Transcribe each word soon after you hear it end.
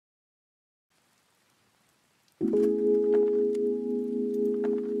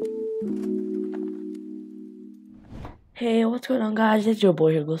Hey, what's going on, guys? It's your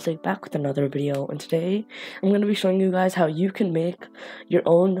boy here, Ghostic, back with another video, and today I'm going to be showing you guys how you can make your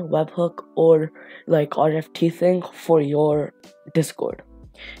own webhook or like RFT thing for your Discord.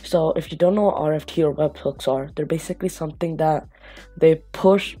 So if you don't know what RFT or webhooks are, they're basically something that they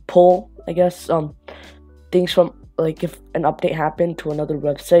pull, I guess, things from, like, if an update happened to another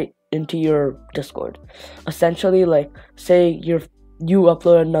website into your Discord. Essentially, like, say you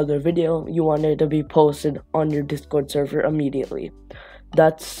upload another video, you want it to be posted on your Discord server immediately.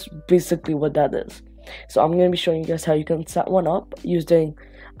 That's basically what that is. So I'm going to be showing you guys how you can set one up using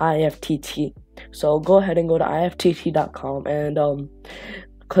IFTT. So go ahead and go to iftt.com and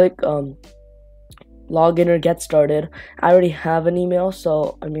click login or get started. I already have an email,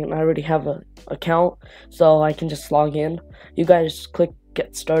 so I already have an account, so I can just log in. You guys click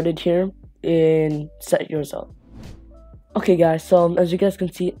get started here and set yours up. Okay guys, so as you guys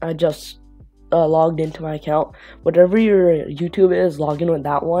can see, I just logged into my account. Whatever your YouTube is, log in with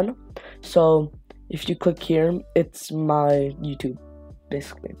that one. So if you click here, it's my YouTube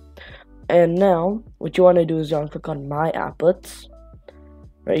basically. And now what you want to do is you want to click on my applets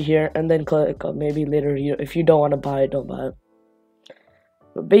right here, and then click maybe later here. If you don't want to buy it, don't buy it.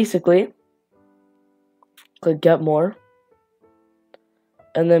 But basically click get more,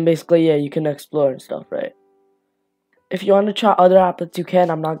 and then basically, yeah, you can explore and stuff, right? If you want to try other applets, you can.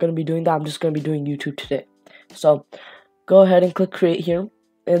 I'm not going to be doing that. I'm just going to be doing YouTube today. So go ahead and click create here.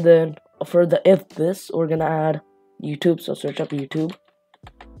 And then for the if this, we're going to add YouTube. So search up YouTube.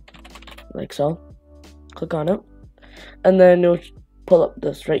 Like so. Click on it. And then you'll pull up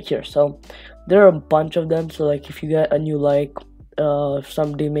this right here. So there are a bunch of them. So like if you get a new like, if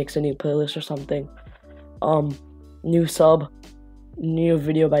somebody makes a new playlist or something. New sub. New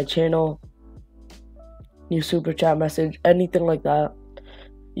video by channel. New super chat message, anything like that.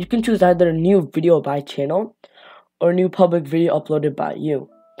 You can choose either a new video by channel or new public video uploaded by you.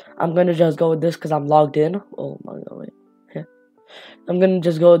 I'm gonna just go with this because I'm logged in. Oh my god, wait. Yeah. I'm gonna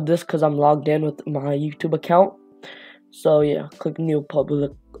just go with this because I'm logged in with my YouTube account. So yeah, click new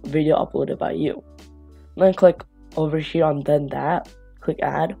public video uploaded by you. And then click over here on then that. Click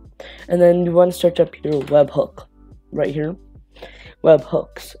add. And then you want to search up your webhook right here.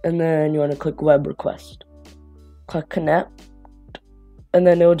 Webhooks. And then you want to click web request. Click connect, and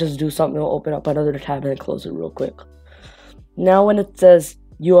then it will just do something. It will open up another tab and then close it real quick. Now when it says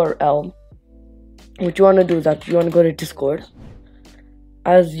URL, what you want to do is that you want to go to Discord.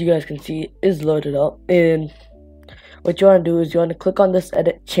 As you guys can see, it is loaded up, and what you want to do is you want to click on this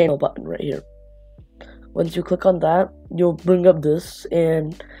edit channel button right here. Once you click on that, you'll bring up this,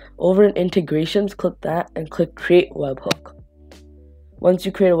 and over in integrations, click that and click create webhook. Once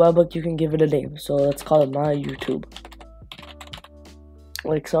you create a webhook, you can give it a name. So let's call it my YouTube.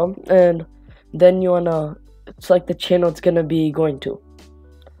 Like so. And then you wanna, it's like the channel it's gonna be going to.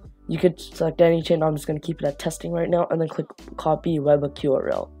 You could select any channel. I'm just gonna keep it at testing right now. And then click copy webhook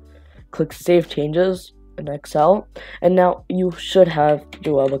URL. Click save changes in Excel. And now you should have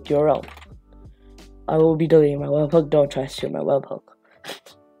your webhook URL. I will be deleting my webhook. Don't try to steal my webhook.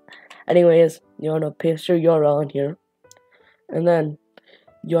 Anyways, you wanna paste your URL in here. And then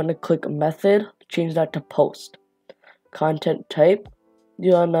you want to click method, change that to post. Content type,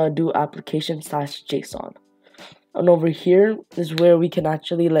 you want to do application/JSON. And over here is where we can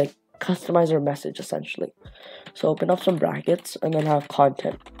actually like customize our message essentially. So open up some brackets and then have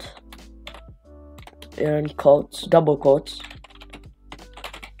content and quotes, double quotes.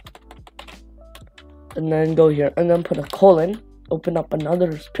 And then go here and then put a colon, open up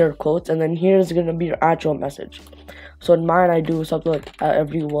another pair of quotes, and then here's going to be your actual message. So in mine, I do something like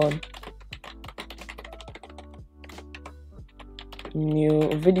everyone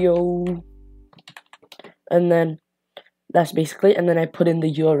new video, and then that's basically, and then I put in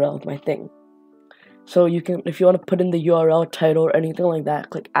the URL of my thing. So you can, if you want to put in the URL, title, or anything like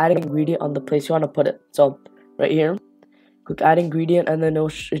that, click add ingredient on the place you want to put it. So right here, click add ingredient, and then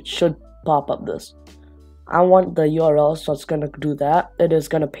it should pop up this. I want the URL, so it's gonna do that. It is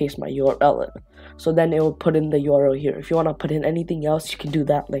gonna paste my URL in. So then it will put in the URL here. If you want to put in anything else, you can do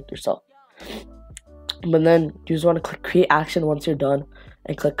that like yourself. But then you just want to click create action once you're done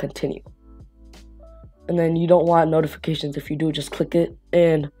and click continue. And then you don't want notifications. If you do, just click it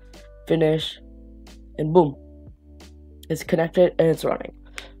and finish, and boom, it's connected and it's running.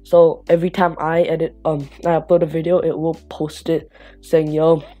 So every time I upload a video, it will post it saying,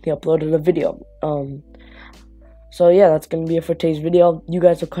 yo, he uploaded a video. So yeah, that's gonna be it for today's video. You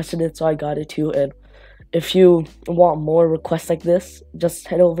guys requested it, so I got it too. And if you want more requests like this, just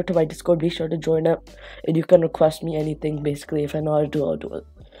head over to my Discord, be sure to join up, and you can request me anything. Basically, if I know how to do it, I'll do it.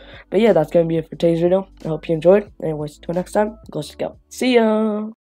 But yeah, that's gonna be it for today's video. I hope you enjoyed. Anyways, till next time, go Scout. See ya!